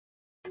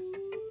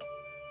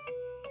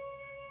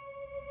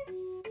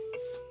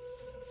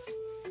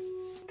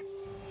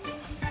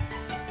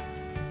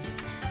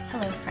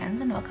friends,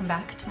 and welcome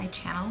back to my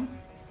channel.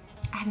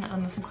 I have not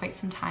done this in quite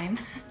some time,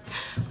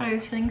 but I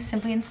was feeling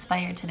simply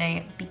inspired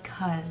today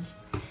because,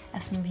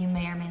 as some of you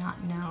may or may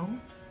not know,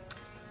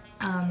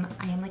 I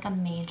am like a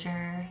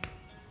major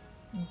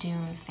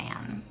Dune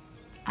fan.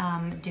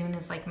 Dune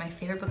is like my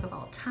favorite book of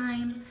all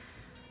time.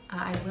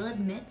 I will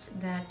admit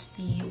that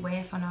the way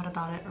I found out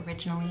about it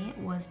originally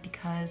was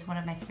because one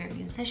of my favorite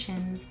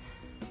musicians,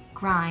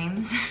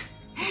 Grimes,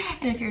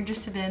 and if you're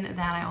interested in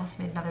that, I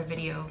also made another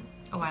video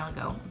a while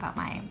ago about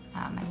my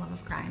my love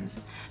of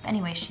Grimes. But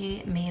anyway,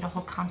 she made a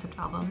whole concept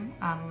album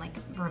like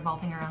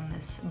revolving around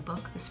this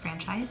book, this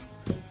franchise,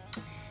 and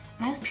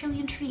I was purely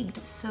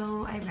intrigued.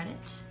 So I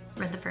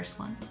read the first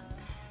one,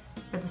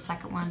 read the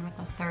second one, read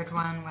the third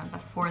one, read the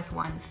fourth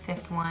one, the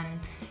fifth one.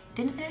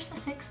 Didn't finish the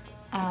sixth.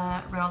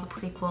 Read all the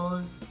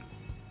prequels,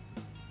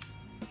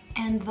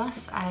 and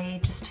thus I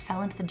just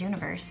fell into the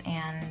Duniverse,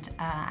 and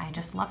I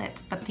just love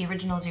it. But the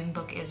original Dune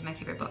book is my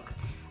favorite book.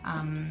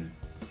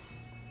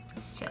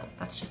 Still,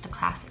 that's just a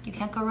classic. You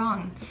can't go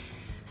wrong.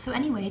 So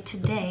anyway,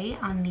 today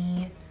on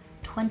the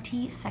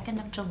 22nd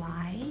of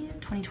July,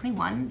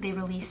 2021, they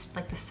released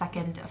like the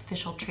second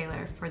official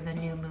trailer for the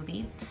new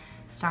movie,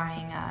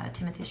 starring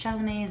Timothée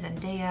Chalamet,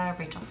 Zendaya,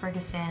 Rachel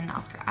Ferguson,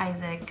 Oscar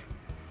Isaac,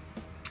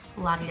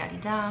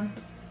 la-di-da-di-da.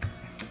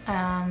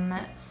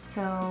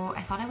 So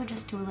I thought I would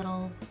just do a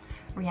little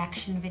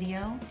reaction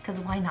video, because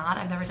why not?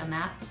 I've never done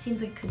that. It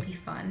seems like it could be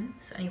fun.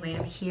 So anyway,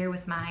 I'm here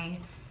with my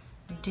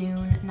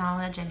Dune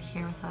knowledge. I'm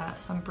here with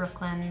some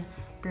Brooklyn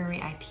Brewery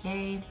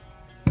IPA.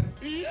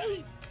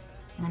 And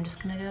I'm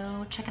just gonna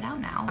go check it out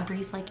now. A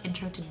brief like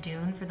intro to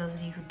Dune for those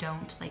of you who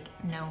don't like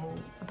know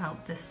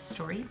about this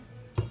story.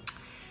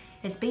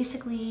 It's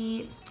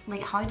basically,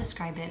 like how I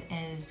describe it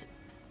is,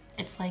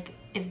 it's like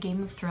if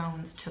Game of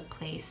Thrones took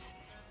place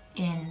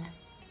in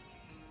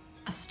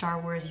a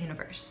Star Wars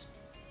universe.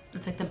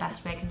 It's like the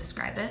best way I can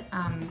describe it.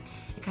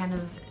 It kind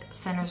of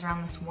centers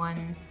around this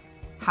one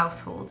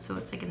household. So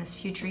it's like in this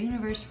future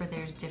universe where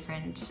there's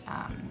different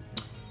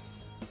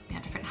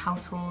different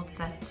households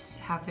that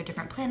have their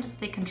different planets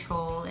they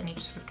control, and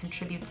each sort of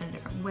contributes in a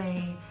different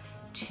way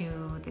to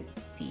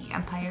the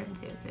empire,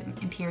 the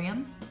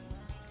Imperium.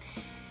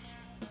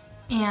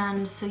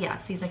 And so yeah,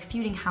 it's these like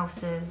feuding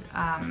houses,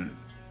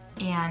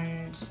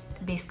 and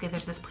basically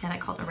there's this planet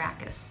called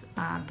Arrakis,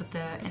 but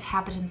the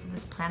inhabitants of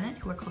this planet,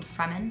 who are called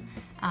Fremen,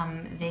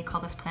 they call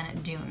this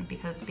planet Dune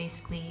because it's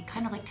basically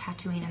kind of like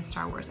Tatooine in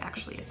Star Wars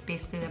actually. It's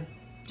basically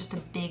just a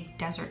big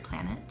desert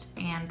planet,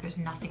 and there's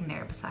nothing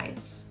there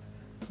besides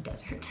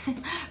desert,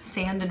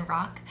 sand and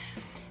rock.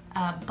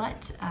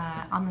 But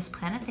on this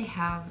planet they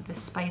have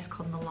this spice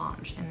called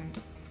melange, and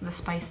the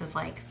spice is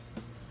like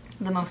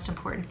the most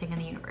important thing in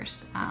the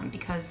universe,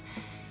 because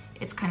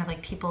it's kind of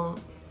like people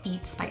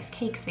eat spice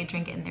cakes, they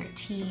drink it in their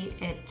tea,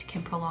 it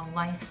can prolong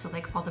life. So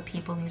like all the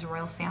people in these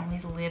royal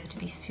families live to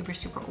be super,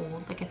 super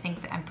old. Like I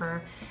think the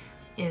emperor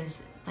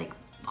is like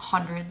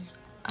hundreds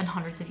and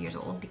hundreds of years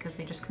old because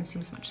they just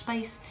consume so much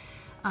spice.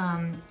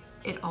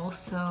 It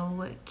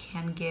also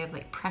can give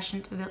like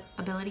prescient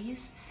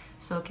abilities.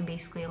 So it can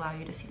basically allow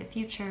you to see the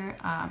future,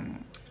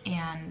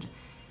 and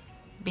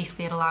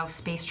basically it allows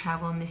space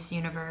travel in this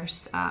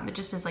universe. It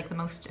just is like the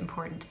most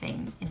important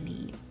thing in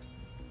the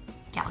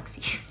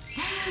galaxy.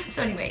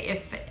 So anyway,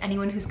 if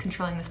anyone who's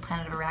controlling this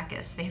planet of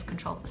Arrakis, they have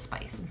control of the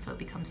spice, and so it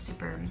becomes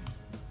super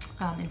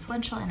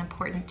influential and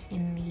important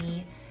in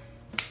the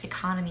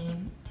economy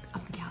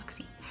of the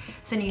galaxy.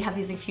 So now you have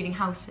these like feuding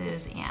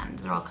houses, and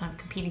they're all kind of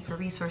competing for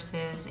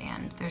resources,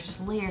 and there's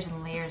just layers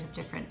and layers of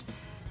different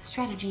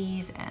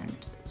strategies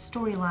and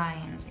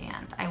storylines,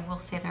 and I will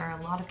say there are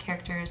a lot of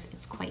characters.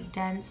 It's quite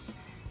dense,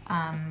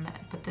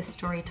 but the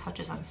story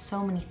touches on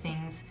so many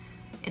things.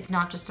 It's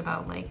not just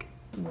about like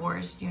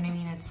wars, you know what I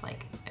mean? It's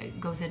like,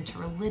 it goes into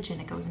religion,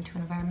 it goes into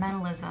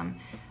environmentalism,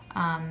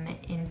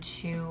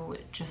 into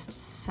just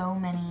so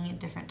many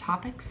different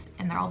topics,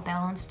 and they're all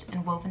balanced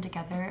and woven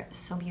together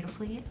so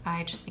beautifully.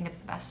 I just think it's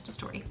the best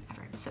story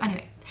ever. So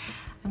anyway,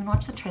 I'm gonna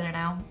watch the trailer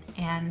now,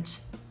 and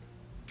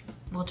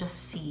we'll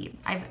just see.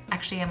 I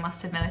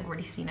must admit I've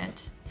already seen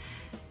it,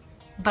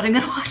 but I'm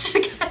gonna watch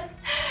it again,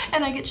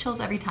 and I get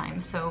chills every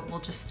time, so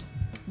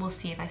we'll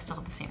see if I still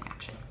have the same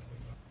reaction.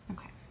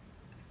 Okay.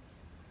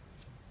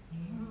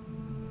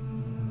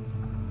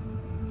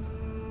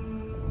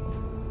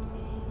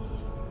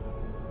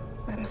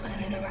 My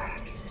planet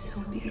Arrakis is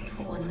so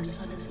beautiful when the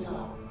sun is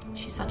low.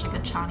 She's such a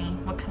good Chani.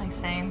 What can I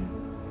say?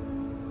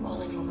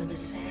 Rolling over the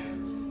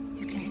sands,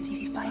 you can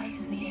see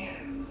spice in the air.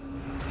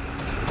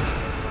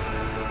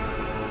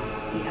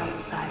 The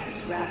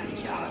outsiders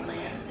ravage our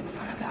lands in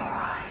front of our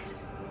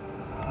eyes.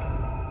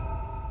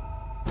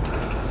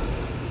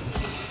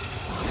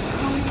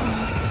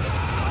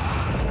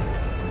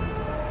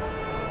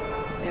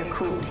 Their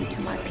cruelty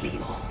to my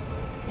people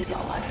is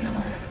all I've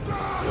known.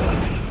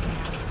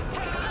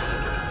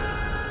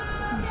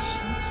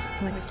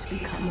 What's to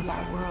become of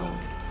our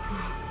world?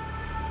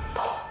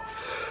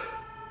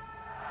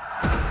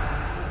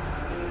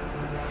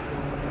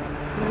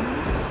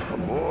 A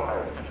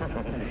boy.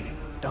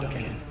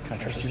 Duncan, can I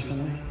trust you with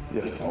something?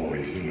 Yes,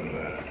 always. You know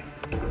that.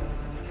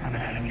 I've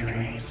been having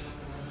dreams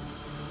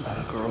about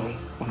a girl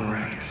on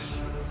Arrakis.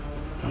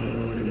 I don't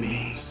know what it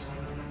means.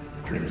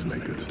 Dreams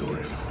make good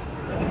stories.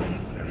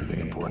 And everything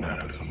important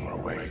happens when we're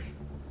awake.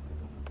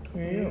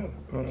 Yeah,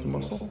 want some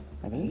muscle?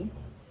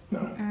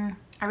 No.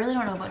 I really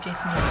don't know about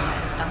Jason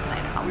Momoa as Duncan,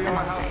 I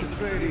must say.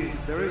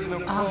 Atreides. There is no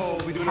call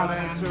we do not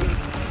answer. I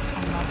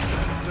love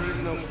him. There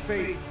is no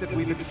faith that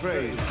we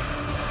betray.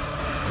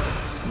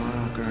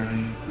 Smile,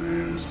 Gurney. I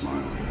am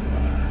smiling.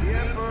 The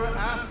Emperor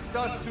asks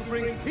us to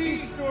bring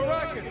peace to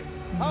Arrakis.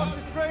 House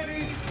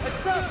Atreides,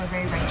 accept! They're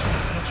very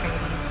righteous, the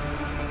Atreides.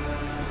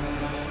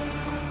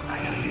 I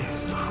know you.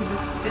 The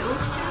still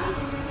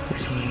says?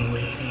 There's something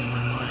awakening in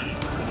my mind.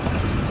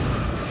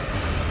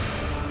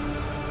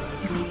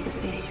 You need to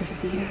face your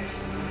fears.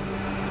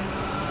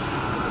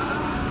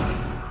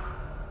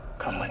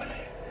 Come with me.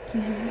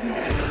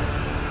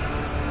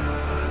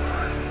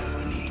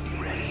 You need to be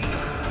ready.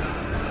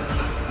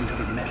 We've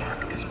never met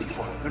Arrakis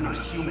before. They're not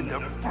human,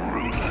 they're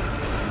brutal.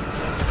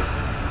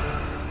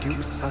 The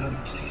Duke's son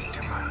sees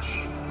too much.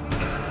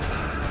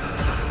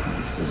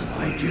 This is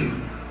why you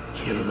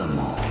kill them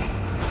all.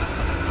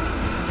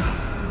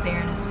 The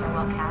Baron is so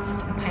well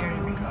cast, and Pirate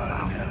of Reef as God in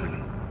well. heaven.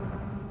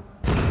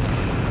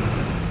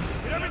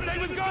 Get everything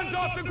with guns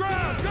off the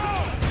ground! Go!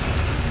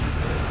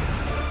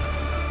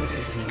 This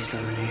is an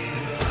extermination.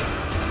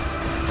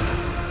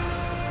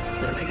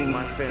 They're picking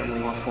my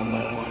family off one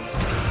by one.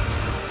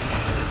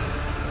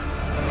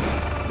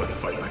 Let's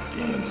fight like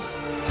demons.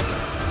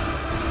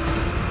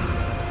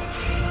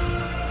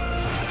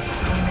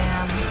 Oh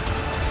man.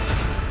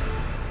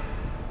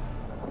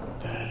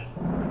 Dad,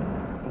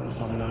 what if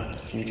I'm not the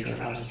future of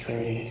House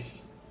Atreides?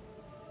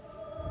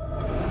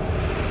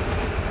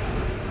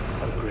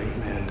 A great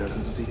man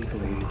doesn't seek to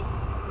lead.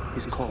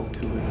 He's called to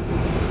it.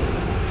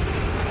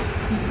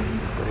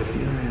 But if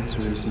your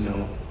answer is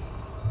no,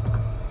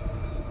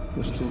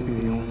 you'll still be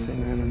the only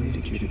thing I ever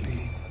needed you to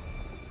be.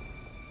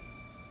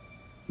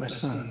 My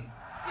son.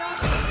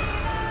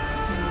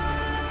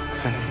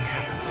 If anything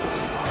happens,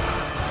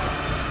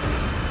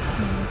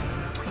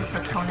 With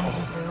her tonings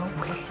in blue,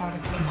 with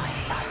started to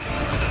mighty.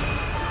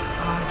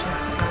 Oh,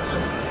 Jessica,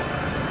 this is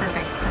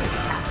perfect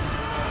cast.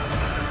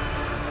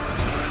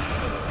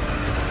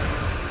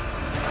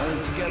 Only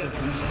together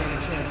can we stand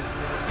a chance.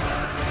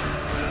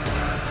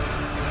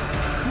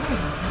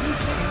 Ooh, these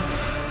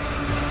suits.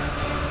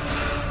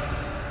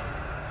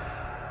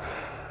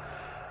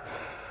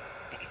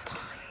 It's time.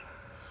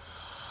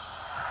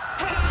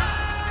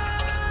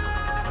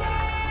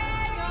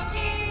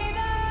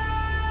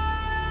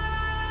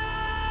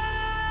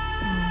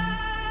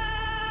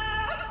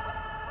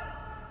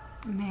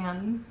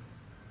 Man.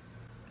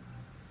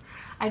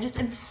 I just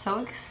am so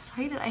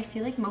excited. I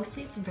feel like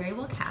mostly it's very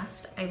well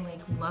cast. I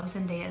love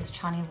Zendaya as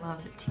Chani,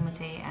 love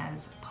Timothée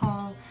as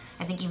Paul.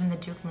 I think even the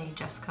Duke and Lady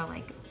Jessica,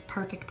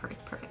 perfect.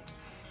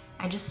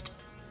 I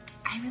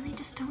really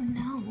just don't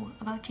know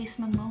about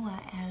Jason Momoa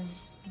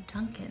as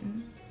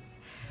Duncan.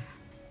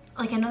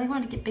 I know they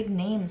wanted to get big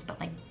names,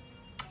 but I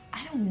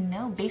don't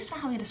know. Based on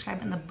how they describe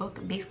it in the book,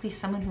 basically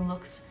someone who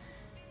looks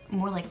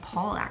more like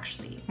Paul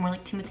actually, more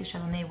like Timothée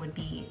Chalamet would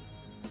be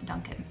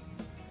Duncan.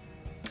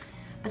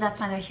 But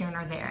that's neither here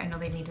nor there. I know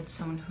they needed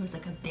someone who's a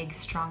big,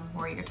 strong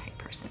warrior type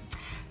person.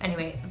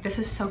 Anyway, this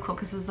is so cool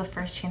because this is the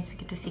first chance we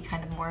get to see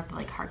kind of more of the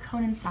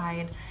Harkonnen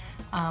side.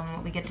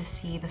 We get to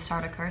see the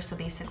Sardaukar. So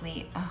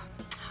basically,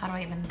 how do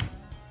I even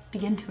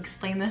begin to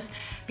explain this?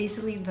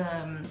 Basically,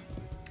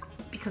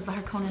 because the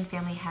Harkonnen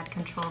family had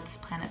control of this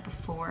planet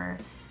before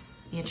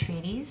the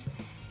Atreides,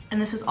 and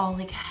this was all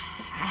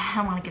I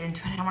don't want to get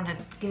into it. I don't want to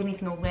give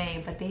anything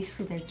away, but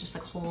basically there's just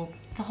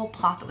it's a whole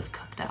plot that was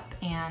cooked up,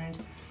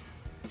 and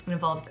it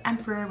involves the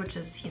Emperor,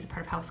 he's a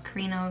part of House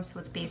Carino, so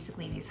it's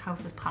basically these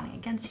houses plotting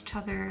against each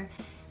other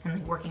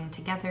and working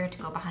together to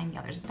go behind the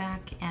other's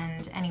back.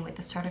 And anyway,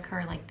 the Sardaukar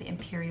are the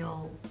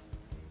Imperial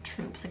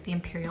troops, the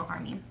Imperial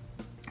army,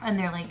 and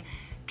they're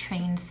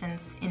trained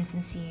since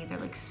infancy. They're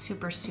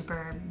super,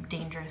 super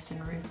dangerous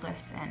and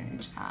ruthless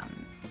and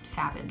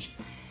savage.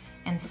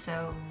 And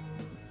so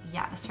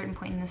yeah, at a certain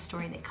point in the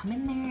story they come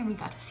in there, and we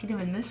got to see them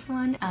in this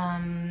one.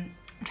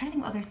 I'm trying to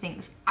think of other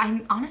things.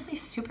 I'm honestly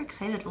super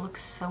excited. It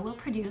looks so well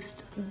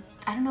produced.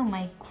 I don't know,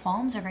 my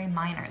qualms are very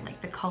minor.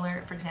 The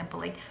color, for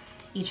example,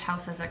 each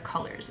house has their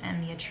colors,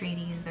 and the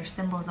Atreides, their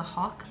symbol is a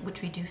hawk,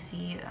 which we do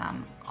see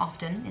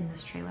often in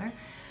this trailer.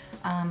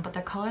 But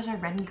their colors are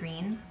red and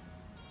green,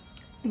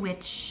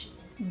 which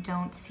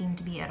don't seem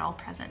to be at all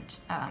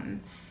present.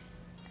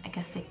 I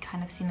guess they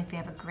kind of seem like they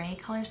have a gray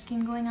color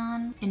scheme going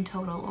on. In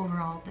total,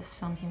 overall, this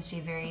film seems to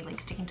be very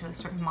sticking to a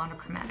sort of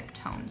monochromatic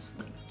tones,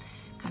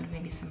 kind of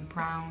maybe some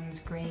browns,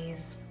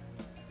 grays,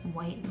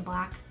 white and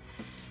black.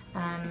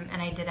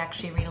 And I did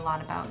actually read a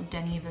lot about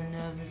Denis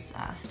Villeneuve's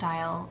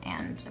style,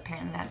 and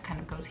apparently that kind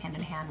of goes hand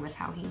in hand with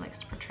how he likes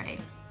to portray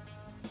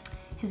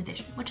his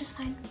vision, which is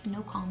fine,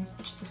 no qualms,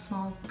 just a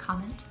small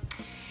comment.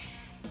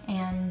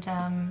 And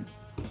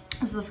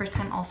this is the first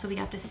time also we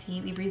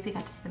briefly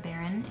got to see the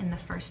Baron in the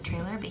first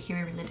trailer, but here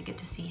we really did get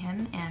to see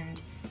him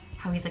and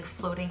how he's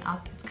floating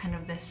up. It's kind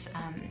of this,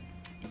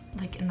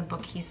 in the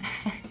book he's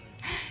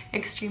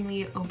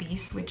extremely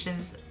obese, which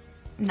is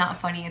not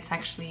funny. It's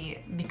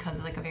actually because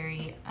of like a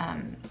very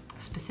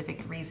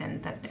specific reason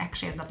that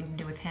actually has nothing to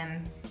do with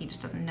him. He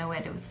just doesn't know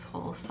it. It was this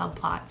whole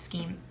subplot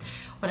scheme.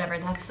 Whatever,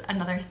 that's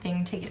another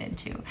thing to get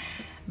into.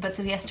 But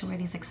so he has to wear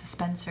these like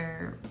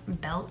suspensor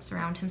belts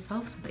around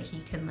himself so that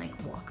he can like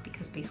walk,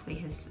 because basically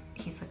he's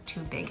like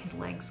too big. His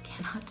legs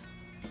cannot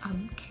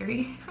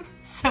carry him.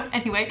 So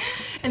anyway,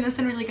 in this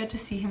one we really got to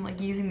see him like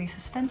using these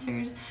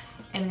suspensors,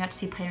 and we got to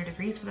see Peter de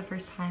Vries for the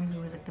first time,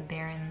 who was like the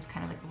Baron's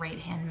kind of like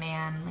right-hand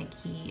man. Like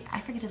I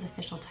forget his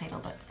official title,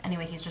 but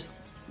anyway, he's just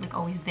like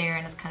always there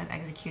and is kind of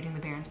executing the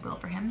Baron's will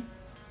for him.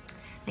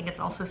 I think it's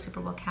also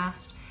super well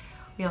cast.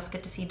 We also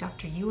get to see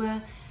Dr.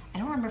 Yua. I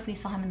don't remember if we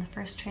saw him in the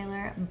first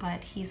trailer,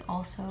 but he's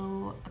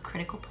also a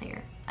critical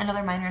player.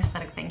 Another minor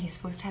aesthetic thing, he's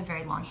supposed to have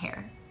very long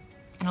hair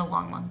and a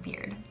long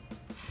beard.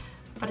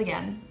 But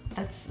again,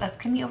 that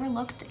can be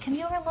overlooked. It can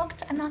be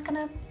overlooked. I'm not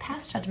gonna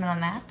pass judgment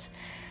on that.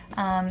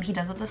 He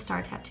does have the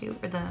star tattoo,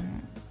 or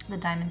the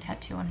diamond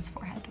tattoo on his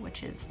forehead,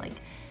 which is like,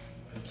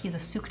 he's a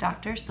Suk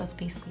doctor, so that's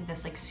basically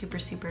this like super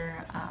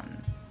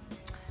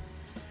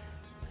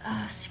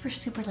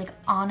like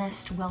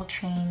honest,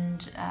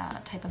 well-trained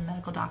type of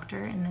medical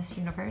doctor in this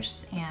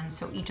universe. And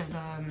so each of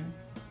the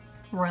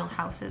royal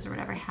houses or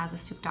whatever has a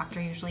Suk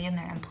doctor usually in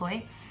their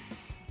employ,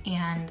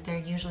 and they're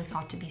usually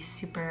thought to be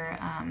super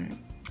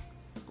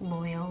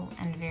loyal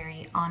and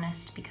very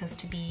honest, because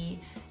to be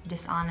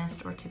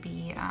dishonest or to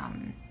be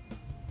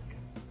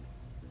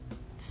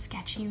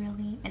sketchy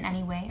really in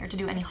any way, or to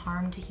do any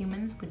harm to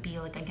humans, would be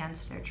like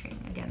against their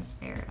training, against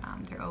their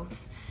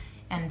oaths.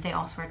 And they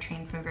also are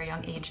trained from a very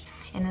young age.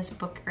 In this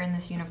book, or in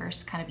this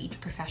universe, kind of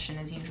each profession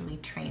is usually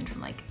trained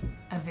from like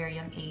a very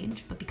young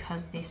age, but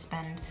because they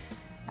spend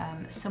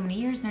so many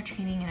years in their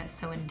training and it's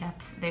so in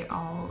depth, they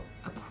all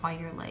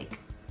acquire like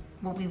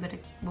what we would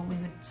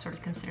sort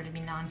of consider to be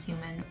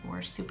non-human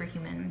or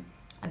superhuman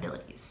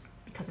abilities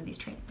because of these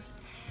trainings.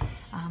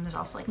 There's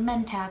also like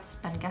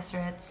mentats, Bene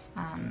Gesserits.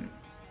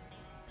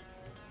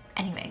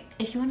 Anyway,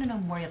 if you want to know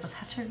more, you'll just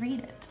have to read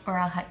it, or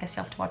I guess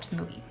you'll have to watch the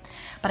movie.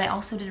 But I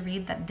also did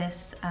read that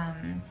this,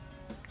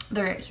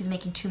 he's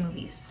making 2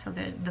 movies. So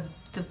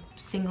the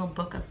single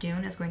book of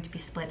Dune is going to be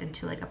split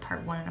into like a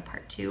part 1 and a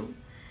part 2.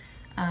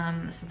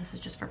 So this is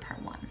just for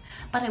part 1.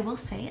 But I will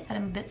say that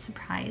I'm a bit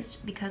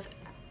surprised, because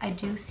I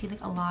do see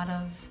like a lot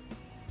of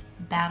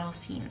battle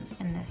scenes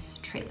in this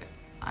trailer.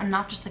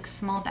 Not just like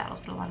small battles,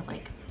 but a lot of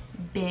like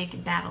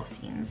big battle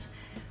scenes,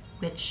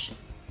 which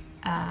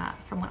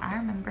from what I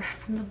remember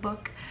from the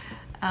book,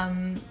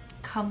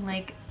 come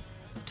like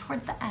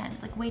towards the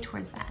end, like way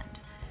towards the end.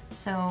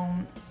 So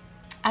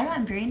I don't know,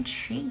 I'm very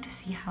intrigued to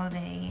see how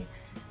they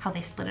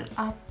split it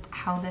up,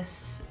 how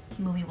this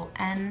movie will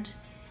end,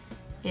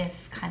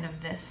 if kind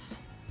of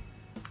this,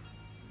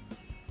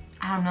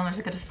 I don't know, there's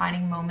like a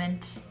defining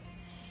moment.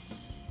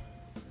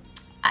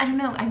 I don't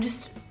know, I'm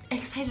just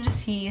excited to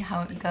see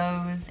how it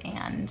goes,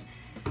 and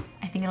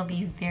I think it'll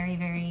be very,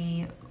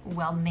 very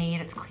well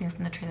made. It's clear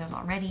from the trailers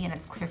already, and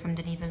it's clear from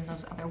Denis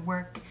Villeneuve's other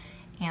work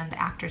and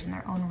the actors in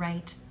their own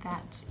right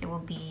that it will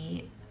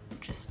be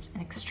just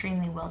an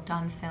extremely well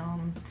done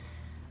film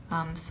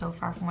so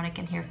far from what I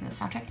can hear from the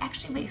soundtrack.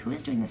 Actually, wait, who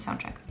is doing the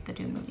soundtrack of the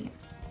Dune movie?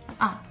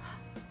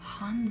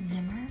 Hans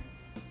Zimmer?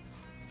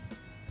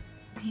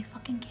 Are you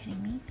fucking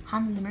kidding me?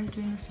 Hans Zimmer's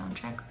doing the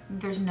soundtrack?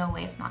 There's no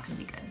way it's not gonna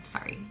be good.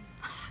 Sorry.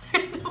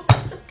 There's no way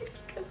it's not gonna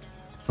be good.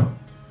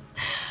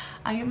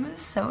 I am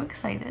so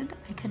excited.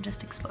 I could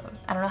just explode.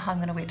 I don't know how I'm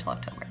gonna wait till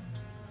October.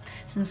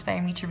 It's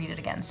inspiring me to read it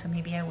again, so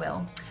maybe I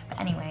will. But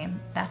anyway,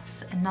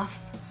 that's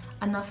enough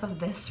of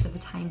this for the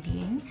time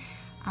being.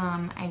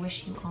 I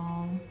wish you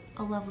all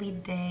a lovely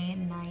day,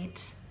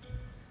 night.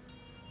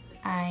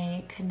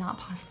 I could not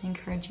possibly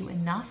encourage you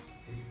enough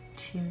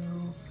to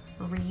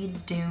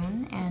read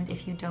Dune, and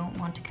if you don't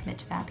want to commit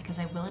to that, because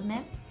I will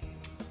admit,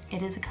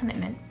 it is a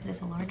commitment, it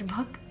is a large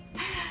book,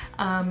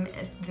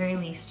 at the very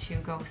least to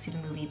go see the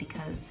movie,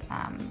 because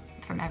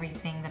from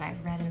everything that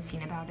I've read and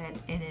seen about it,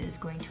 it is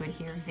going to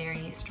adhere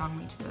very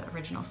strongly to the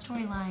original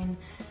storyline,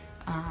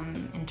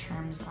 in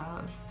terms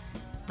of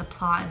the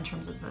plot, in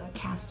terms of the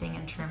casting,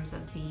 in terms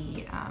of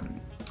the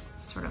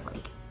sort of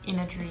like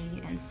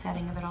imagery and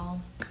setting of it all.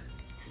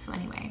 So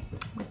anyway,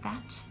 with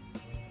that,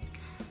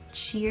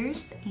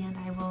 cheers, and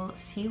I will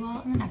see you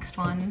all in the next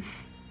one.